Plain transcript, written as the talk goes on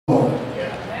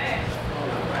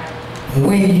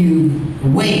when you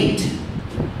wait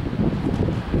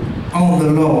on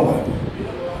the Lord.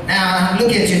 Now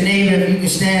look at your neighbor. If you can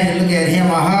stand and look at him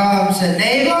or her and say,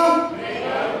 neighbor,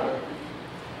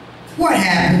 what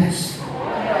happens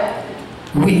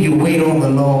when you wait on the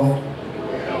Lord?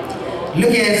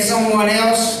 Look at someone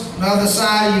else on the other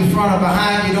side of you, front or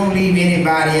behind you. Don't leave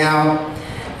anybody out.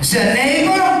 Say,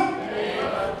 neighbor,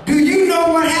 do you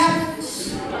know what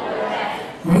happens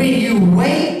when you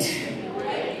wait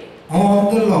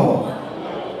on the Lord?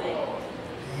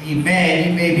 Amen.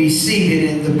 You may be seated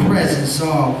in the presence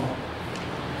of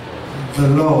the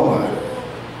Lord.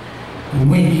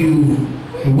 When you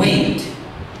wait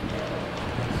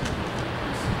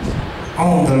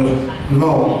on the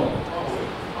Lord.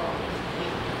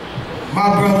 My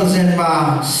brothers and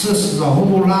my sisters, a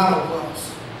whole lot of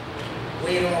us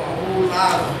wait on a whole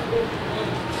lot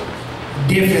of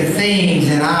different things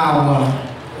in our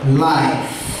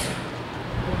life.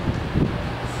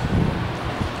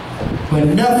 But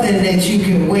nothing that you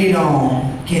can wait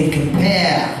on can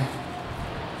compare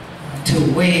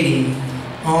to waiting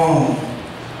on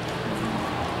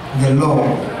the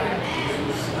Lord.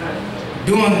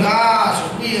 Doing God's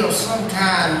will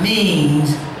sometimes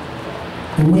means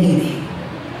waiting.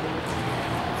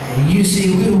 You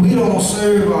see, we don't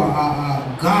serve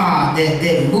a God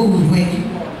that moves when you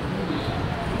want.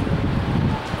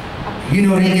 You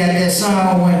know they got that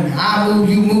song, when I move,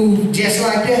 you move, just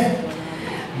like that.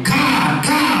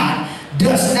 God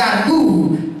does not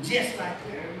move just like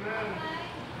that.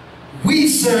 We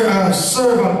serve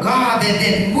a God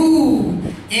that moves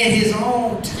in his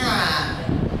own time.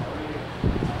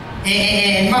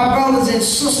 And my brothers and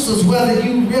sisters, whether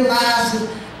you realize it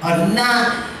or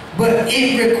not, but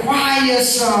it requires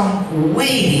some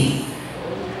waiting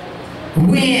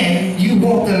when you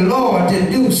want the Lord to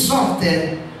do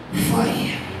something for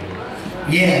you.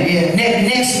 Yeah.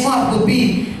 Next month will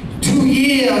be 2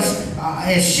 years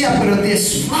as shepherd of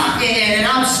this flock, and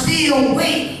I'm still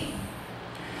waiting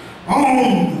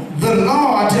on the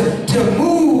Lord to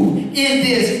move in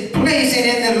this place and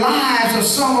in the lives of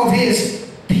some of his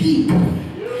people.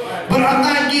 But I'm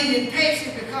not getting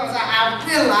impatient because I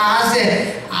realize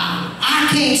that I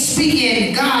can't speak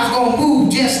and God's going to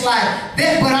move just like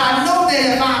that. But I know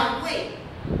that if I wait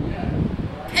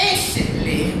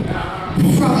patiently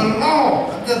for the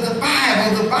Lord, the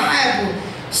Bible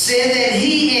said that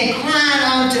he inclined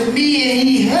unto me and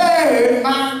he heard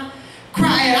my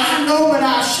cry. And I know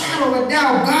without a shadow of a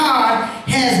doubt God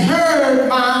has heard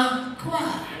my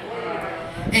cry.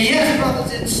 And yes,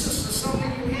 brothers and sisters, some of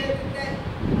you here today,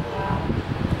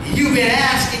 you've been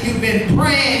asking, you've been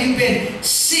praying, you've been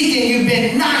seeking, you've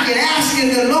been knocking,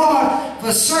 asking the Lord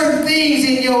for certain things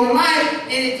in your life,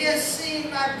 and it just seems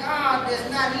like God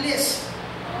does not listen.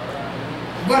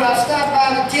 But I stopped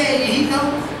by to tell you, he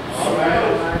knows.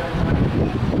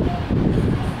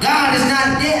 God is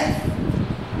not deaf,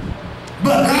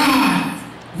 but God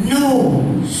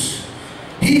knows.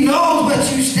 He knows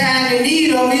what you stand in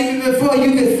need of even before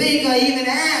you can think or even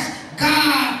ask.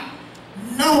 God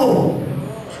knows.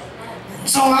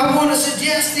 So I want to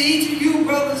suggest to each of you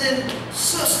brothers and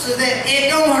sisters that it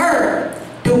don't hurt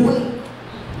to wait.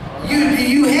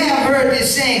 You have heard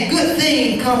this saying, good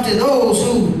things come to those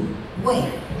who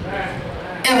wait.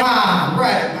 Am I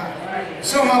right about it?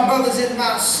 So my brothers and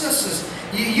my sisters,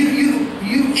 if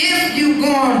you're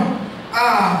going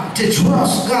to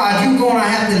trust God, you're going to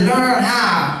have to learn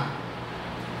how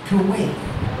to wait.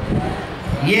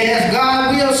 Yes,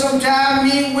 God will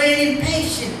sometimes mean waiting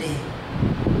patiently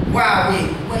while we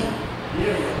wait.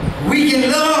 We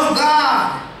can love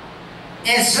God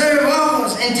and serve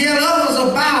others and tell others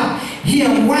about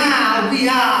him while we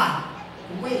are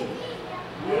waiting.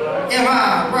 Am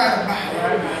I right about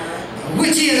it?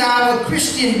 Which is our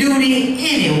Christian duty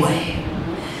anyway.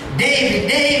 David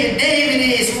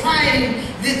is writing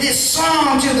this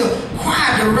song to the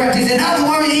choir directors. In other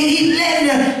words, he's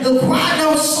letting the choir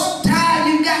know sometimes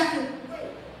you got to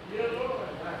wait.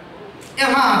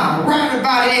 Am I right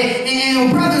about it?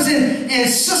 And brothers and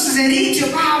sisters, in each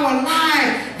of our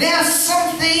lives, there's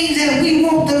some things that we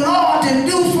want the Lord to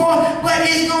do for, but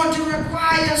it's going to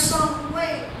require some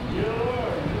wait.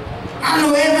 I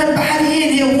know everybody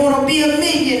in here want to be a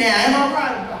millionaire. Am I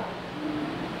right about it?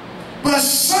 But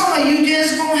some of you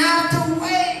just going to have to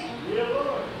wait.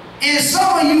 And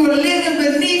some of you are living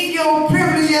beneath your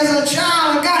privilege as a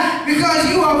child of God because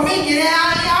you are a millionaire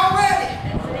already.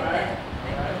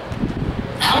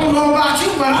 I don't know about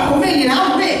you, but I'm a millionaire.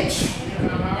 I'm rich.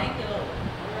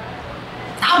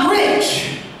 I'm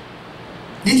rich.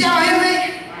 Did y'all hear me?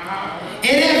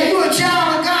 And if you're a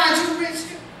child of God, you're rich.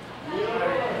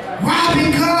 Why?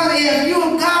 Because if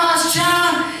you're God's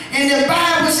child and the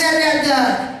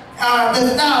the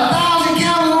 1,000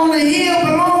 cattle on the hill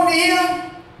belong to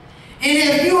him. And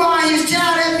if you are his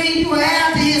child, that means you are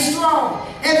after his throne.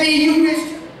 That means you rich.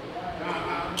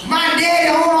 My daddy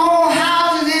owned all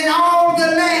houses and all the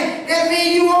land. That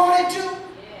means you own it too.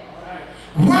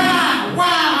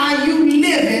 Why are you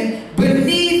living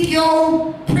beneath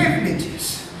your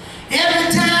privileges?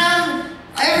 Every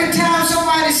time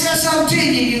somebody says something to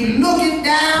you, you looking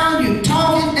down, you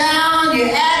talking down, you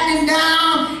acting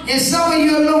down, and some of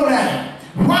you are low down.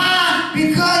 Why?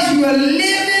 Because you are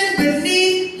living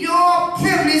beneath your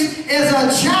privilege as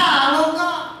a child of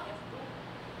God.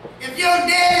 If your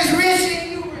dad is rich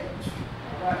and you rich.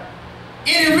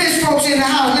 Any rich folks in the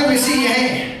house, let me see your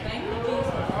hand.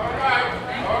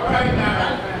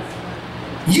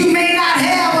 You may not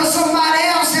have what somebody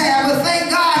else has, but thank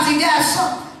God you got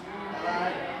something.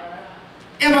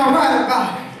 Am I right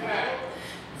about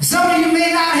it? Some of you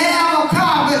may not have a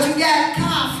car, but you got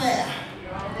car fare.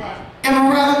 Am I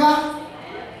right about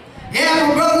it? Yeah,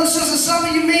 my brothers and sisters, some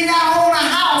of you may not own a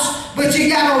house, but you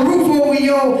got a roof over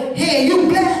your head. You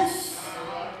blessed.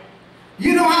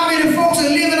 You know how many folks are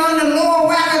living under Lower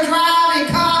Wagon Drive in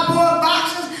cardboard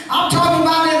boxes? I'm talking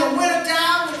about in the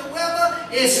wintertime when the weather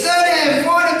is 30 and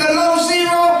 40 below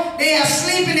zero. They are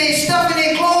sleeping, they stuffing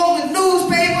their clothes with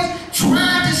newspapers,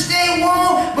 trying to stay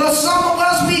warm. But some of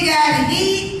us, we got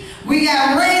heat, we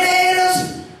got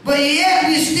radiators, but yet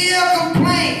we still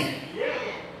complain.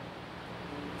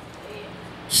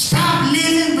 Stop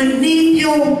living beneath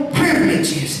your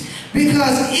privileges.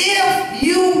 Because if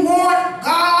you want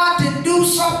God to do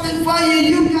something for you,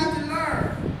 you got to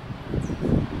learn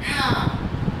how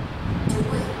to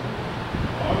wait.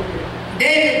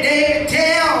 David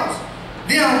tells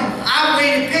them, I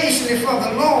waited patiently for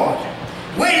the Lord.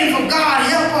 Waiting for God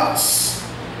help us.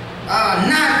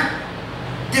 Not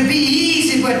to be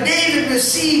easy, but David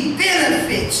received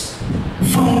benefits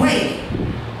from waiting.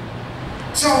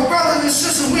 So brothers and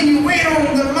sisters, when you wait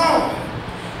on the Lord,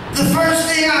 the first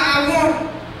thing I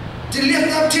want to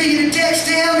lift up to you, the text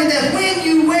tells me that when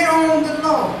you wait on the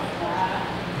Lord,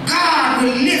 God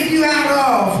will lift you out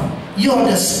of your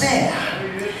despair.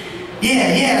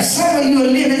 Yeah, some of you are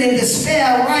living in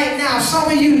despair right now.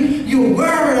 Some of you, you're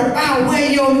worried about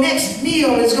where your next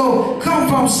meal is going to come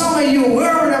from. Some of you are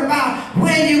worried about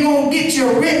where you're going to get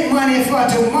your rent money for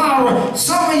tomorrow.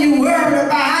 Some of you worried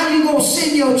about how you're going to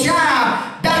send your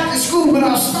child back to school. But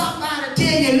I'll stop by to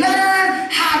tell you, learn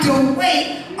how to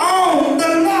wait on the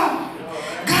Lord.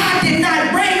 God did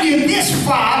not bring you this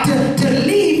far to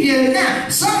leave you now.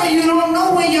 Some of you don't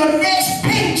know where your next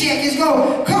paycheck is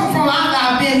going to come from.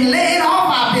 I've been laid off.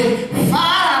 I've been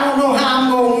fired. I don't know how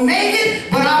I'm going to make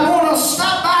it. But I want to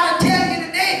stop by to tell you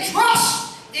today,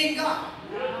 trust in God.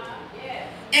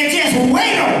 And just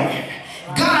wait on Him.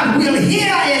 God will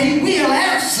hear and He will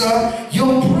answer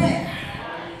your prayer.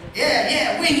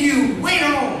 Yeah, when you wait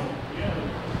on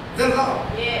the Lord.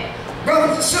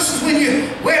 Brothers and sisters, when you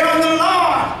wait on the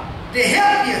Lord to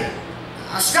help you,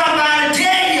 I stop by to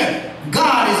tell you,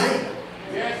 God is able.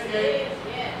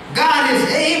 God is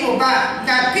able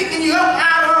by picking you up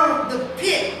out of the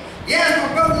pit. Yes,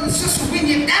 my brothers and sisters, when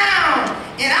you're down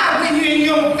and out, when you're in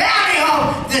your valley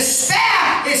of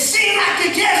despair, it seems like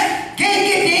you just can't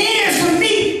get the ends to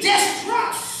meet. Just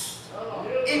trust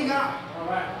in God.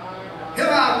 Here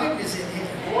are witnesses in here.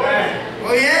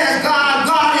 Oh yes,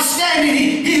 God is standing.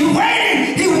 He's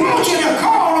waiting. He wants you to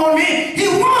call on me. He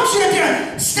wants you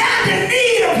to stand in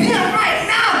need of Him right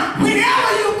now.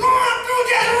 Whenever you're going through,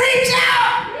 just reach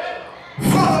out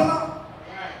for the Lord.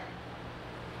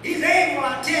 He's able,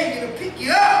 I tell you, to pick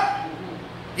you up.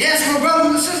 Yes, my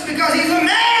brothers and sisters, because He's a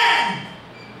man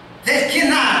that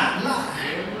cannot lie.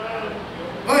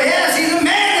 Oh yes, He's a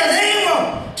man that's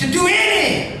able to do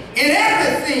any and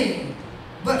everything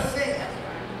but fail.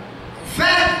 In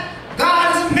fact,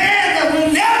 God is a man that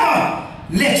will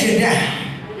never let you down.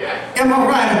 Am I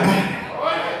right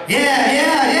about it?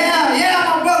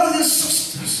 Yeah, my brothers and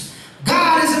sisters.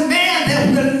 God is a man that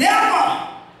will never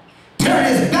turn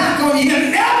His back on you.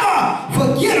 He'll never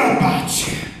forget about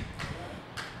you.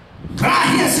 But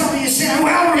I hear some of you saying,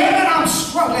 well, Reverend, I'm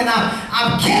struggling.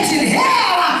 I'm catching hell.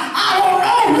 I don't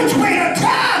know which way to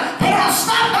turn. But I'll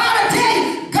stop by to tell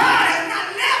you, God has not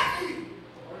left you.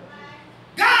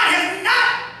 God has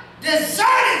not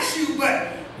deserted you,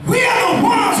 but we're the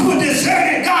ones who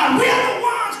deserted God. We're the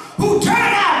ones who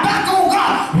turned our back on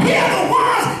God. We're the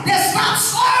ones that stopped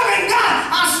serving God.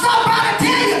 I stop by to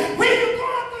tell you, when you're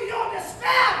going through your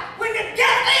despair, when the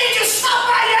death angel stop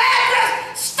by your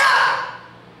address, stop.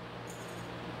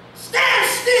 Stand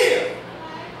still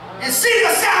and see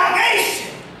the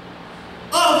salvation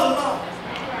of the Lord.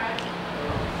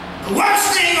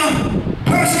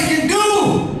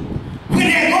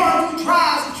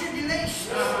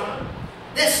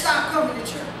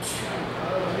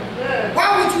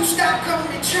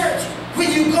 when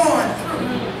you're going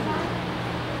through?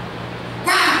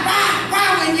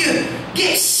 Why when you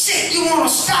get sick you want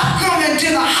to stop coming to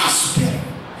the hospital?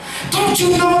 Don't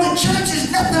you know the church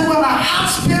is nothing but a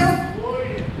hospital?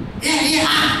 Yeah,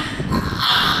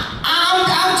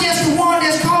 I'm just the one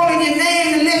that's calling your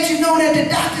name to let you know that the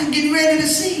doctor's getting ready to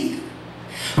see you.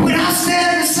 When I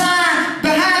stand beside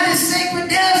behind this sacred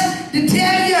desk to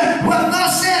tell you what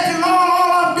thus said the Lord,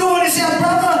 all I'm doing is say,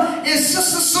 brother and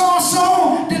sister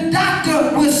so-and-so, the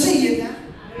doctor will see you now.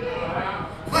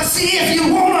 But see, if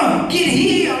you want to get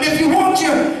healed, if you want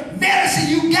your medicine,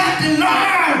 you got to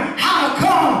learn how to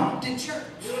come to church.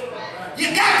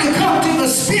 You got to come to the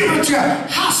spiritual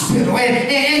hospital.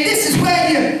 And this is where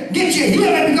you get your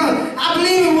healing, because I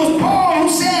believe it was Paul who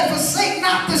said, forsake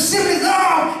not the assemblies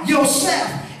of yourself.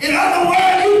 In other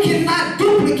words, you cannot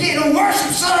duplicate a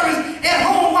worship service at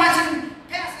home watching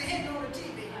Pastor hitting on the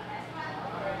TV.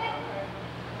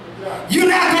 You're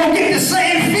not going to get the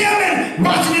same feeling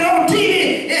watching it